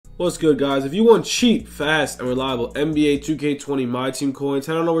What's good, guys? If you want cheap, fast, and reliable NBA 2K20 My Team coins,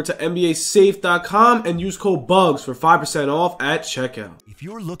 head on over to NBASafe.com and use code Bugz for 5% off at checkout. If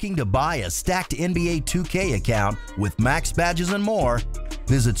you're looking to buy a stacked NBA 2K account with max badges and more,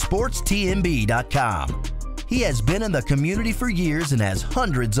 visit SportsTNB.com. He has been in the community for years and has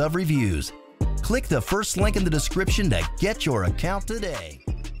hundreds of reviews. Click the first link in the description to get your account today.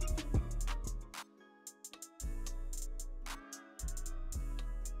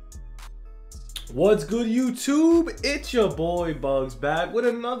 What's good, YouTube? It's your boy Bugz back with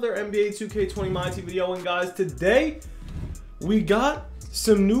another NBA 2K20 My Team video. And guys, today we got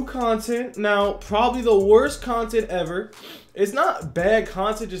some new content. Now, probably the worst content ever. It's not bad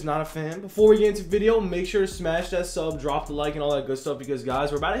content, just not a fan. Before we get into the video, make sure to smash that sub, drop the like, and all that good stuff, because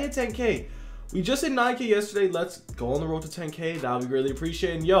guys, we're about to hit 10K. We just hit 9K yesterday. Let's go on the road to 10K. That would be really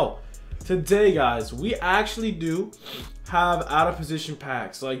appreciated. And yo, today, guys, we actually do have out of position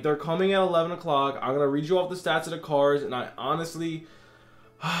packs. Like, they're coming at 11 o'clock. I'm gonna read you off the stats of the cards, and I honestly,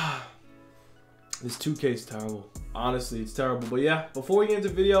 this 2K is terrible. Honestly, it's terrible. But yeah, before we get into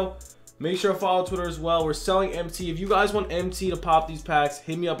the video, make sure to follow Twitter as well. We're selling MT. If you guys want MT to pop these packs,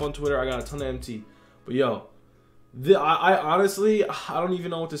 hit me up on Twitter. I got a ton of MT. But yo, I honestly, I don't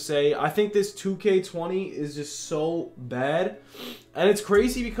even know what to say. I think this 2K20 is just so bad. And it's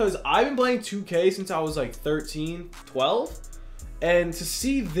crazy because I've been playing 2K since I was like 13, 12. And to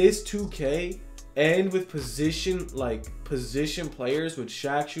see this 2K end with position players with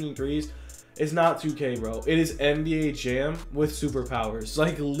Shaq shooting threes, it's not 2K, bro. It is NBA Jam with superpowers.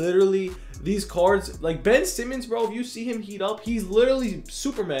 Like, literally, these cards, like Ben Simmons, bro, if you see him heat up, he's literally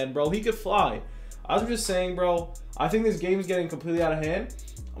Superman, bro. He could fly. I was just saying, bro, I think this game is getting completely out of hand.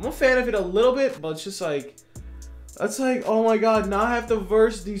 I'm a fan of it a little bit, but it's just like, that's like, oh my god, now I have to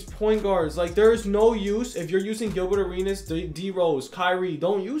verse these point guards. Like, there's no use. If you're using Gilbert Arenas, D-Rose, Kyrie,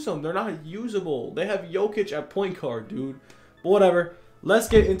 don't use them. They're not usable. They have Jokic at point guard, dude. But whatever. Let's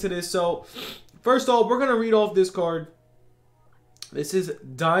get into this. So, first off, we're going to read off this card. This is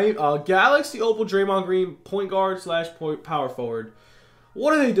Galaxy Opal Draymond Green, point guard / power forward.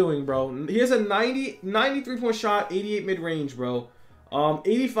 What are they doing, bro? He has a 93-point shot, 88 mid-range, bro.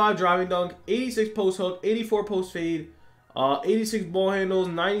 85 driving dunk, 86 post hook, 84 post fade, 86 ball handles,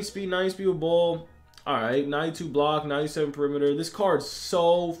 90 speed with ball. Alright, 92 block, 97 perimeter. This card's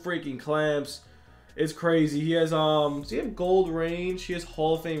so freaking clamps. It's crazy. He has does he have gold range? He has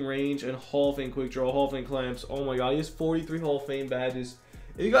Hall of Fame range and Hall of Fame quick draw, Hall of Fame clamps. Oh my god, he has 43 Hall of Fame badges.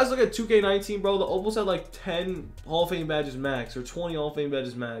 If you guys look at 2K19, bro, the Opals had like 10 Hall of Fame badges max or 20 Hall of Fame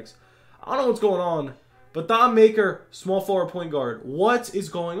badges max. I don't know what's going on. But Thon Maker, small forward point guard. What is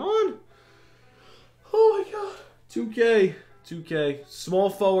going on? Oh my god. 2K. Small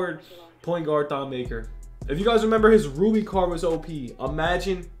forward point guard Thon Maker. If you guys remember, his Ruby card was OP.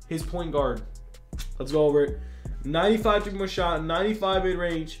 Imagine his point guard. Let's go over it. 95 3-point shot, 95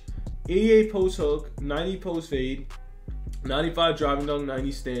 mid-range, 88 post hook, 90 post fade, 95 driving dunk,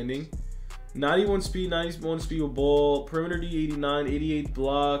 90 standing, 91 speed, 91 speed with ball, perimeter D 89, 88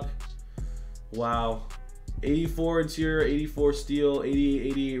 block. Wow. 84 interior, 84 steal,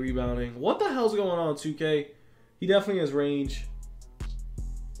 88 rebounding. What the hell's going on, 2K? He definitely has range.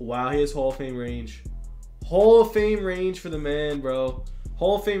 Wow, he has Hall of Fame range. Hall of Fame range for the man, bro.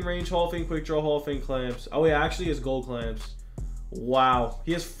 Hall of Fame range, Hall of Fame quick draw, Hall of Fame clamps. Oh, he actually has gold clamps. Wow.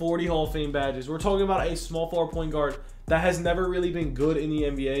 He has 40 Hall of Fame badges. We're talking about a small forward point guard that has never really been good in the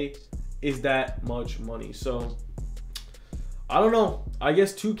NBA. Is that much money? So, I don't know. I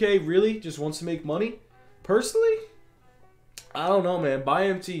guess 2K really just wants to make money. Personally, I don't know, man. Buy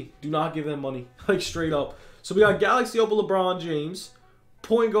MT. Do not give them money. Like, straight up. So, we got Galaxy Opal LeBron James.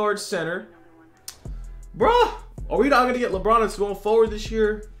 Point guard center. Bruh. Are we not going to get LeBron at small forward this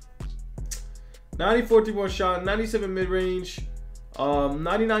year? 94 3-point shot. 97 mid-range.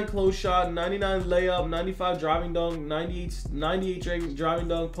 99 close shot. 99 layup. 95 driving dunk. 98 driving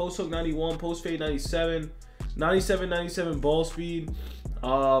dunk. Post hook 91. Post fade 97. 97 ball speed.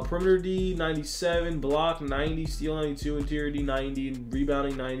 Perimeter D 97, block 90, steal 92, interior D 90,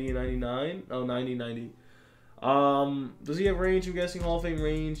 rebounding 90 and 99. Oh, 90. Does he have range? I'm guessing Hall of Fame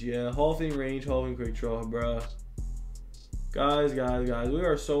range. Yeah, Hall of Fame range, Hall of Fame quick draw, bruh. Guys, we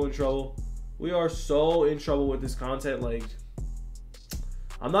are so in trouble. We are so in trouble with this content. Like,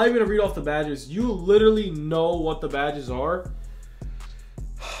 I'm not even gonna read off the badges. You literally know what the badges are.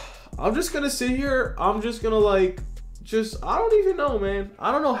 I'm just gonna sit here. I'm just gonna I don't even know, man.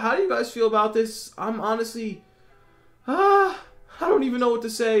 I don't know. How do you guys feel about this? I'm honestly, I don't even know what to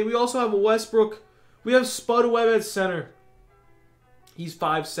say. We also have a Westbrook. We have Spud Webb at center. He's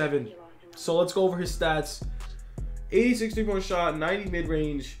 5'7". So let's go over his stats. 86 3-point shot, 90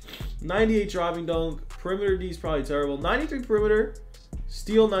 mid-range, 98 driving dunk. Perimeter D is probably terrible. 93 perimeter,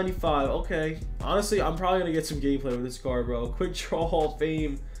 steal 95. Okay. Honestly, I'm probably going to get some gameplay with this card, bro. Quick draw, Hall of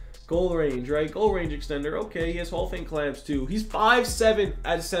Fame, goal range, right? Goal range extender. Okay, he has Hall of Fame clamps too. He's 5'7"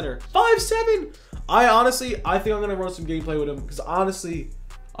 at center. 5'7". I think I'm going to run some gameplay with him because honestly,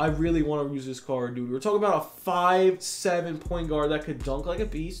 I really want to use this card, dude. We're talking about a 5'7" point guard that could dunk like a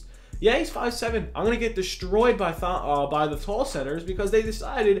beast. Yeah, he's 5'7". I'm going to get destroyed by the tall centers because they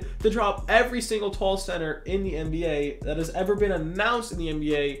decided to drop every single tall center in the NBA that has ever been announced in the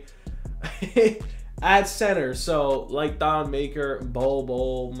NBA at center. So, like Don Maker,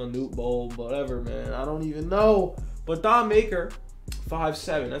 Manute Bol, whatever, man. I don't even know. But Don Maker,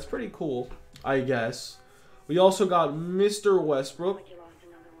 5'7". That's pretty cool, I guess. We also got Mr. Westbrook.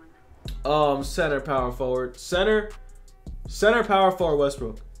 Center, power forward. Center, power forward,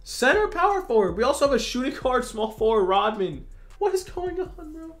 Westbrook. Center, power forward. We also have a shooting guard, small forward, Rodman. What is going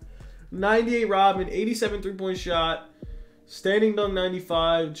on, bro? 98 Rodman, 87 3-point shot, standing dunk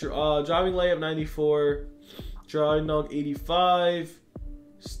 95, driving layup 94, driving dunk 85,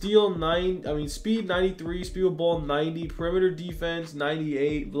 steal 9. Speed 93, speed with ball 90, perimeter defense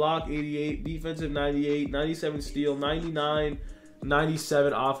 98, block 88, defensive 98, 97 steal, 99,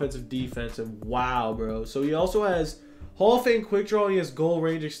 97 offensive defensive. Wow, bro. So he also has Hall of Fame quick draw and he has goal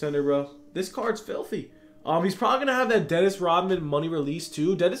range extender, bro. This card's filthy. He's probably going to have that Dennis Rodman money release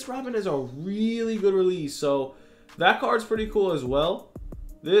too. Dennis Rodman is a really good release. So that card's pretty cool as well.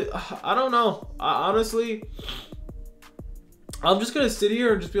 I don't know. Honestly, I'm just going to sit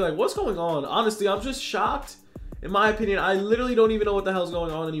here and just be like, what's going on? Honestly, I'm just shocked. In my opinion, I literally don't even know what the hell's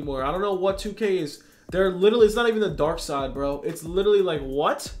going on anymore. I don't know what 2K is. It's not even the dark side, bro. It's literally like,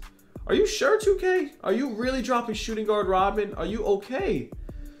 what? Are you sure, 2K? Are you really dropping shooting guard Rodman? Are you okay?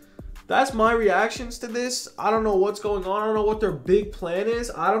 That's my reactions to this. I don't know what's going on. I don't know what their big plan is.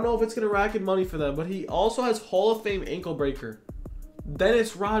 I don't know if it's going to rack in money for them. But he also has Hall of Fame ankle breaker.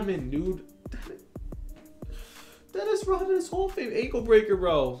 Dennis Rodman, dude. Dennis Rodman is Hall of Fame ankle breaker,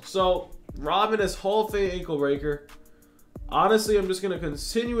 bro. So, Rodman is Hall of Fame ankle breaker. Honestly, I'm just going to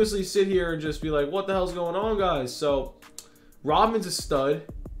continuously sit here and just be like, what the hell's going on, guys? So, Rodman's a stud.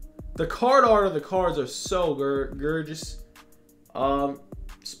 The card art of the cards are so gorgeous.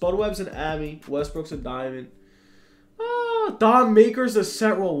 Spudweb's an Ami. Westbrook's a diamond. Don Maker's a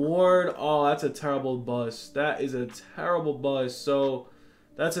set reward. Oh, that's a terrible bust. That is a terrible bust. So,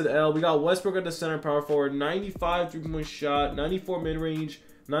 that's an L. We got Westbrook at the center, power forward. 95 3-point shot. 94 mid-range.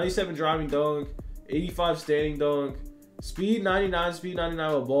 97 driving dunk. 85 standing dunk. Speed 99. Speed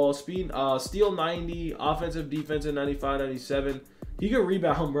 99 with ball. Speed, steal 90. Offensive, defensive 95, 97. He can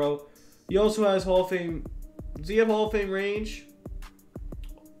rebound, bro. He also has Hall of Fame. Does he have Hall of Fame range?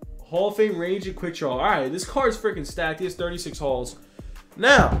 Hall of Fame range and quick draw. All right, this card's freaking stacked. He has 36 halls.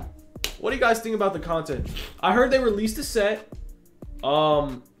 Now, what do you guys think about the content? I heard they released a set.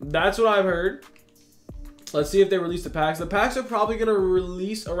 That's what I've heard. Let's see if they release the packs. The packs are probably going to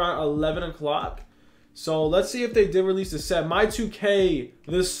release around 11 o'clock. So let's see if they did release the set. My 2K,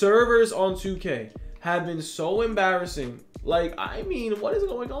 the servers on 2K have been so embarrassing. Like, I mean, what is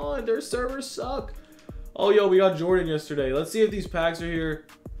going on? Their servers suck. Oh, yo, we got Jordan yesterday. Let's see if these packs are here.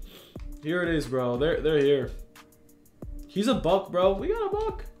 Here it is, bro. They're here. He's a buck, bro. We got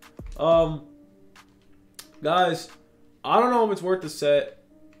a buck. Guys, I don't know if it's worth the set.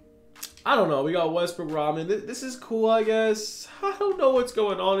 I don't know. We got Westbrook, Rodman. This is cool, I guess. I don't know what's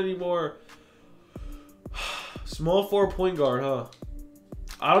going on anymore. Small forward point guard, huh?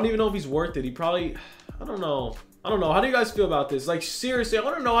 I don't even know if he's worth it. He probably... I don't know. How do you guys feel about this? Like, seriously, I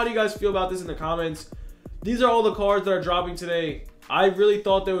want to know how do you guys feel about this in the comments. These are all the cards that are dropping today. I really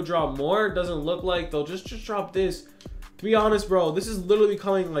thought they would drop more. It doesn't look like they'll just drop this. To be honest, bro, this is literally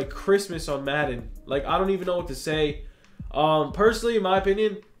becoming like Christmas on Madden. Like, I don't even know what to say. Personally, in my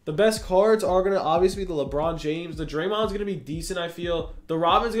opinion, the best cards are going to obviously be the LeBron James. The Draymond's going to be decent, I feel. The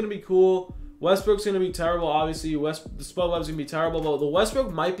Robin's going to be cool. Westbrook's going to be terrible, obviously. The Spudweb's going to be terrible. But the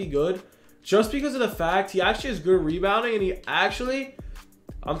Westbrook might be good just because of the fact he actually has good rebounding. And he actually...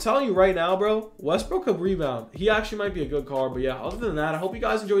 I'm telling you right now, bro, Westbrook could rebound. He actually might be a good card. But yeah, other than that, I hope you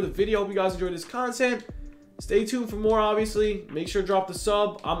guys enjoyed the video. Hope you guys enjoyed this content. Stay tuned for more, obviously. Make sure to drop the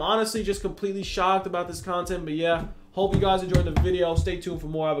sub. I'm honestly just completely shocked about this content. But yeah, hope you guys enjoyed the video. Stay tuned for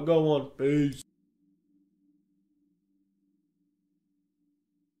more. Have a good one. Peace.